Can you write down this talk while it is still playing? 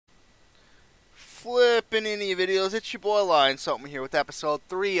flipping any videos? It's your boy Lion Something here with episode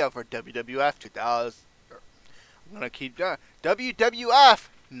 3 of our WWF 2000. I'm gonna keep going. WWF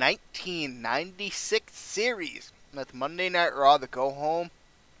 1996 series. That's Monday Night Raw. The go home.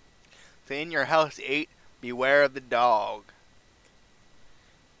 To In Your House 8. Beware of the Dog.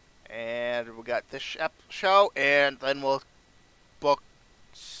 And we got this show, and then we'll book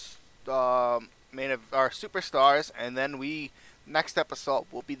main of our superstars, and then next episode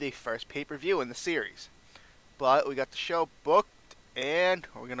will be the first pay-per-view in the series. But we got the show booked, and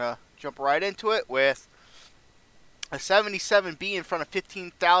we're gonna jump right into it with a 77B in front of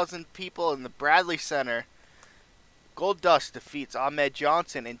 15,000 people in the Bradley Center. Goldust defeats Ahmed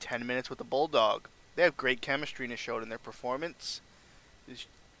Johnson in 10 minutes with a Bulldog. They have great chemistry, and it showed in their performance. This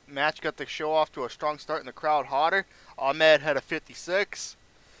match got the show off to a strong start, and the crowd hotter. Ahmed had a 56.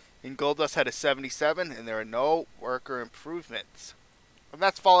 And Goldust had a 77, and there are no worker improvements. And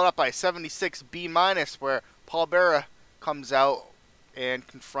that's followed up by a 76B-, where Paul Bearer comes out and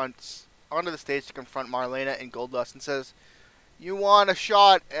confronts onto the stage to confront Marlena and Goldust and says, "You want a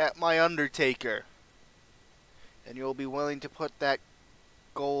shot at my Undertaker, and you'll be willing to put that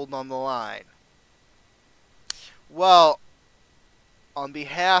gold on the line." Well, on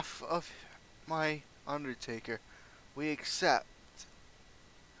behalf of my Undertaker, we accept.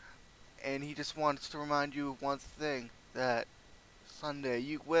 And he just wants to remind you of one thing, that Sunday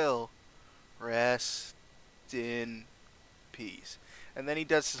you will rest in peace. And then he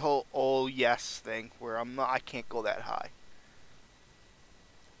does his whole "oh yes" thing, where I can't go that high.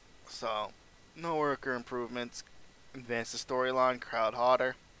 So, no worker improvements. Advance the storyline, crowd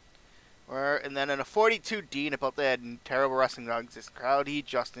hotter. And then in a 42D, and about that terrible wrestling non-existent crowd heat,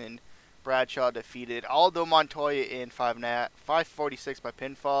 Justin Bradshaw defeated Aldo Montoya in 5:46 by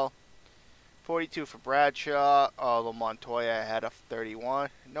pinfall. 42 for Bradshaw, although Montoya had a 31.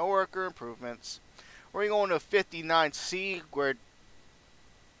 No worker improvements. We're going to 59C, where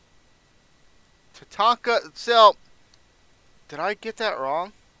Tatanka. So, did I get that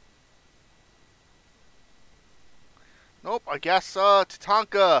wrong? Nope, I guess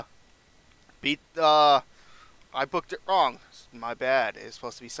Tatanka beat. I booked it wrong. My bad. It's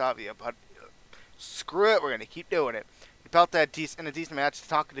supposed to be Savio, but screw it. We're gonna keep doing it. About that in a decent match,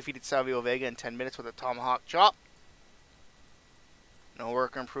 Tatanka defeated Savio Vega in 10 minutes with a tomahawk chop. No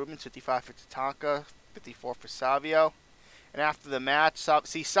worker improvements. 55 for Tatanka, 54 for Savio. And after the match,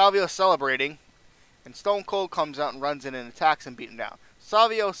 see Savio celebrating, and Stone Cold comes out and runs in and attacks him, beat him down.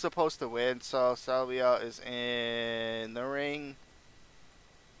 Savio's supposed to win, so Savio is in the ring.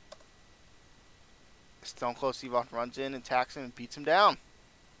 Stone Cold Steve Austin runs in, attacks him, and beats him down.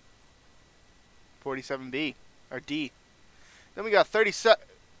 47B or D. Then we got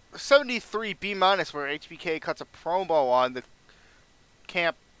 73B-, where HBK cuts a promo on the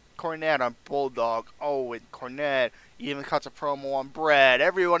Camp Cornette on Bulldog. Oh, and Cornette even cuts a promo on Brad.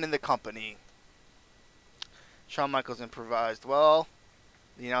 Everyone in the company. Shawn Michaels improvised well.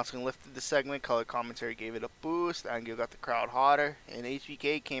 The announcement lifted the segment. Color commentary gave it a boost. Angle got the crowd hotter. And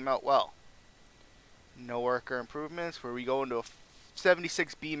HBK came out well. No worker improvements, where we go into a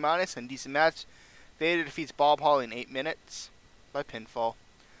 76B- and decent match. Vader defeats Bob Holly in 8 minutes by pinfall.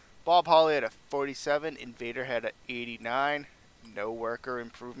 Bob Holly had a 47, and Vader had an 89. No worker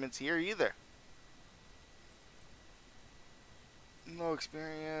improvements here either. No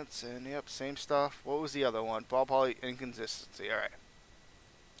experience, and yep, same stuff. What was the other one? Bob Holly, inconsistency. Alright.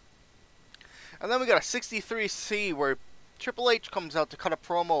 And then we got a 63C, where Triple H comes out to cut a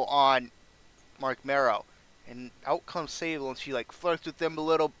promo on Mark Merrow. And out comes Sable, and she like flirts with him a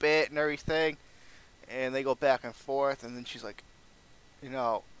little bit and everything. And they go back and forth, and then she's like, "You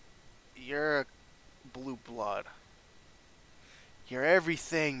know, you're a blue blood. You're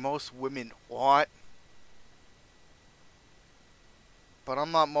everything most women want. But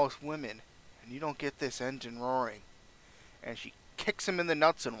I'm not most women, and you don't get this engine roaring." And she kicks him in the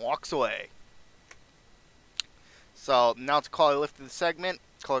nuts and walks away. So, now it's Color lifted the segment.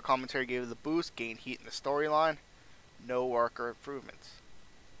 Color commentary gave it the boost, gained heat in the storyline. No worker improvements.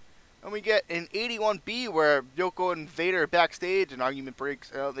 And we get an 81B, where Yoko and Vader are backstage, an argument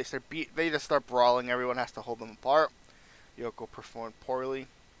breaks out. They just start brawling. Everyone has to hold them apart. Yoko performed poorly.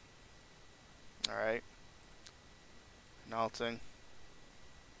 Alright. Announcing.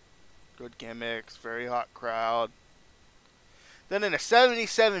 Good gimmicks. Very hot crowd. Then in a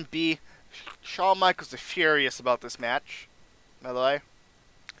 77B, Shawn Michaels is furious about this match. By the way.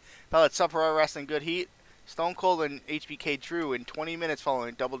 Pellet Super Wrestling good heat. Stone Cold and HBK drew in 20 minutes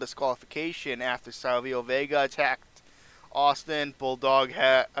following double disqualification after Savio Vega attacked Austin, Bulldog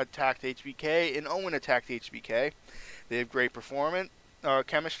attacked HBK, and Owen attacked HBK. They have great performance,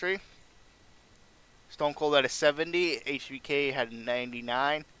 chemistry. Stone Cold had a 70. HBK had a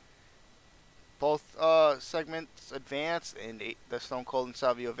 99. Both segments advanced, and the Stone Cold and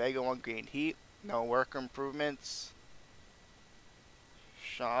Savio Vega one gained heat. No work improvements.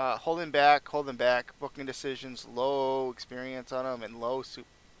 Holding back. Booking decisions, low experience on them, and low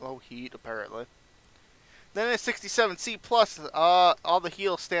heat apparently. Then in 67C plus, all the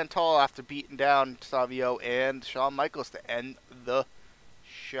heels stand tall after beating down Savio and Shawn Michaels to end the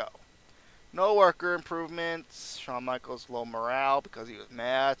show. No worker improvements. Shawn Michaels low morale because he was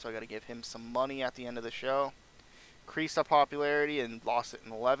mad, so I got to give him some money at the end of the show. Increased up popularity and lost it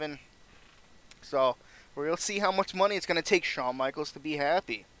in 11. So we'll see how much money it's going to take Shawn Michaels to be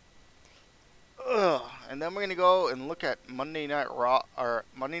happy. Ugh. And then we're going to go and look at Monday Night Raw, or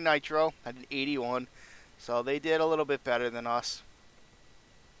Monday Nitro at an 81. So they did a little bit better than us.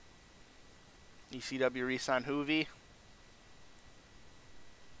 ECW re-signed Hoovy.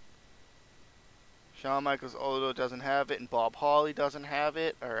 Shawn Michaels Odo doesn't have it, and Bob Holly doesn't have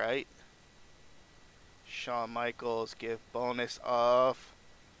it. Alright. Shawn Michaels give bonus of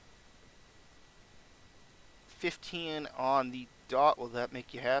 15 on the dot. Will that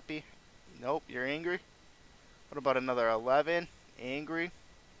make you happy? Nope, you're angry. What about another 11? Angry.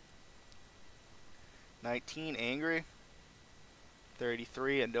 19, angry.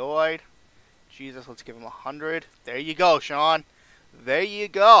 33, annoyed. Jesus, let's give him 100. There you go, Shawn. There you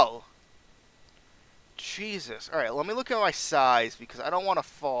go. Jesus. Alright, let me look at my size because I don't want to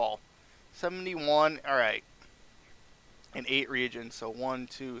fall. 71, alright. In 8 regions, so 1,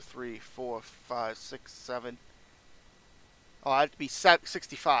 2, 3, 4, 5, 6, 7. Oh, I have to be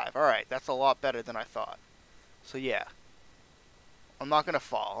 65. Alright, that's a lot better than I thought. So yeah. I'm not going to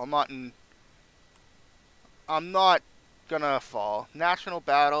fall. I'm not going to fall. National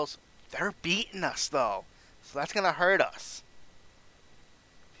battles, they're beating us though. So that's going to hurt us.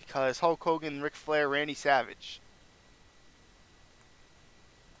 Because Hulk Hogan, Ric Flair, Randy Savage.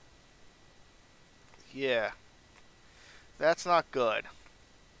 Yeah. That's not good.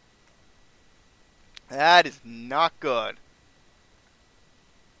 That is not good.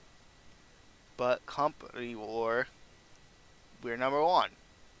 But Company War, we're number 1.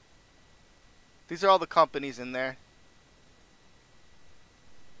 These are all the companies in there.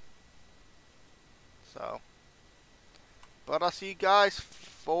 So. But I'll see you guys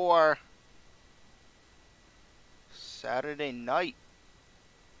for Saturday night.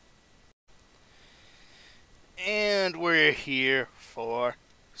 And we're here for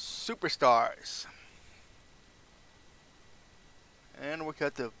Superstars. And we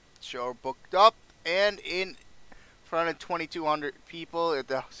got the show booked up and in front of 2,200 people at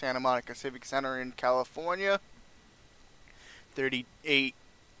the Santa Monica Civic Center in California. 38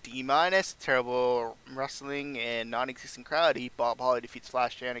 D-, terrible wrestling and non-existent crowd. Bob Holly defeats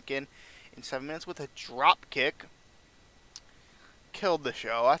Flash Janikin in 7 minutes with a drop kick. Killed the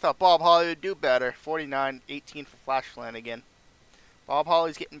show. I thought Bob Holly would do better. 49-18 for Flash Flanagan. Bob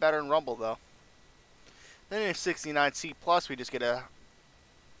Holly's getting better in Rumble though. Then in 69C plus, we just get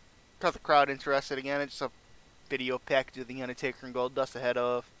got the crowd interested again. It's just a video package of The Undertaker and Goldust ahead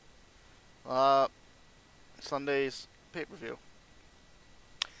of Sunday's pay-per-view.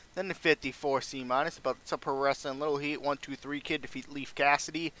 Then the 54C minus, about some pro wrestling, Little Heat, 1, 2, 3 Kid defeats Leaf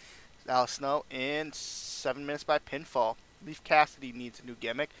Cassidy, Al Snow in 7 minutes by pinfall. Leaf Cassidy needs a new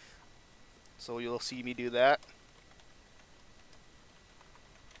gimmick, so you'll see me do that.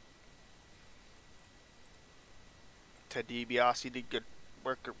 Ted DiBiase did good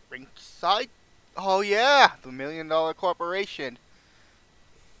work at ringside. Oh yeah, the $1 Million Corporation.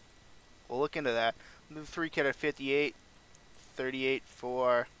 We'll look into that. The 3 Kid at 58, 38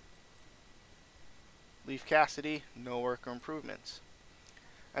 for Leaf Cassidy. No work or improvements.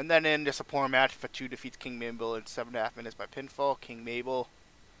 And then in just a poor match, Fatu defeats King Mabel in 7.5 minutes by pinfall. King Mabel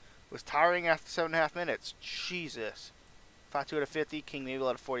was tiring after 7.5 minutes. Jesus. Fatu at a 50, King Mabel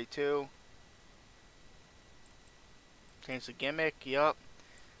at a 42. Change the gimmick, yup.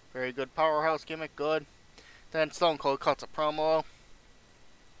 Very good powerhouse gimmick, good. Then Stone Cold cuts a promo.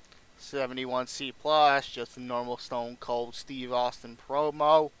 71C plus, just a normal Stone Cold Steve Austin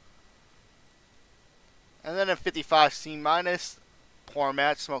promo. And then in 55C minus, poor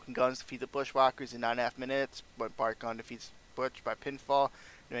match, Smoking Guns defeat the Bushwhackers in 9.5 minutes, but Bart Gunn defeats Butch by pinfall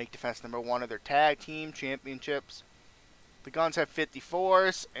to make defense number 1 of their tag team championships. The Guns had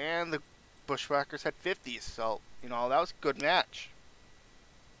 54s, and the Bushwhackers had 50s, so, you know, that was a good match.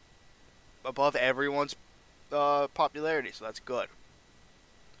 Above everyone's popularity, so that's good.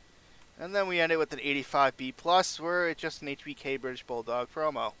 And then we end it with an 85B plus, where it's just an HBK British Bulldog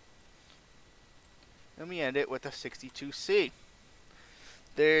promo. And we end it with a 62C.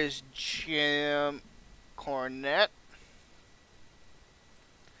 There's Jim Cornet.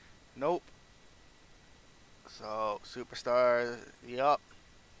 Nope. So, Superstar, yup.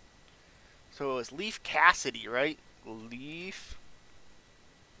 So it was Leaf Cassidy, right? Leaf.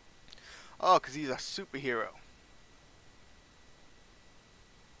 Oh, because he's a superhero.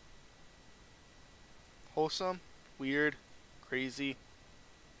 Wholesome, weird, crazy.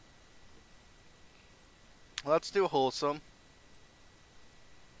 Let's do wholesome.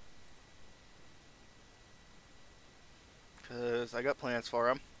 Because I got plans for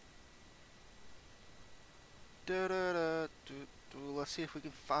him. Let's see if we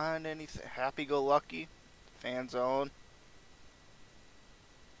can find anything. Happy-go-lucky. Fan zone.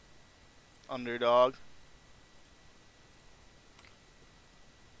 Underdog.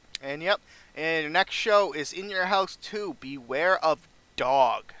 And yep. And your next show is In Your House 2. Beware of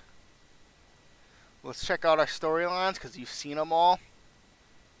Dog. Let's check out our storylines because you've seen them all.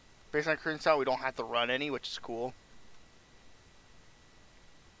 Based on current style, we don't have to run any, which is cool.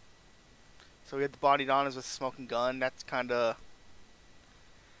 So we had the Body Donnas with the smoking gun. That's kind of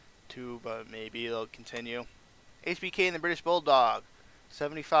two, but maybe they'll continue. HBK and the British Bulldog,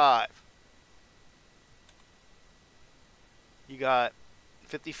 75. You got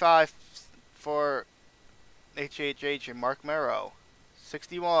 55 for HHH and Mark Merrow,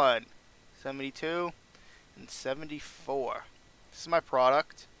 61, 72, and 74. This is my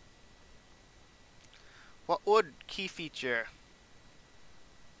product. What would key feature?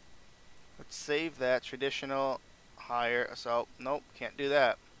 Let's save that. Traditional, higher. So, nope, can't do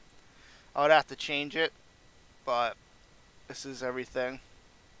that. I would have to change it, but this is everything.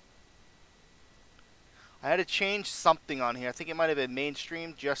 I had to change something on here. I think it might have been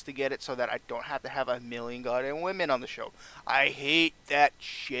mainstream just to get it so that I don't have to have a million goddamn women on the show. I hate that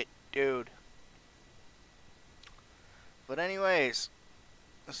shit, dude. But anyways,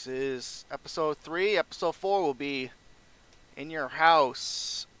 this is episode 3. Episode 4 will be In Your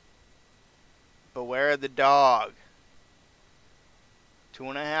House. Beware the Dog.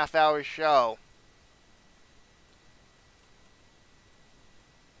 2.5 hour show.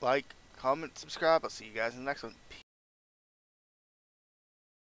 Like, comment, subscribe. I'll see you guys in the next one.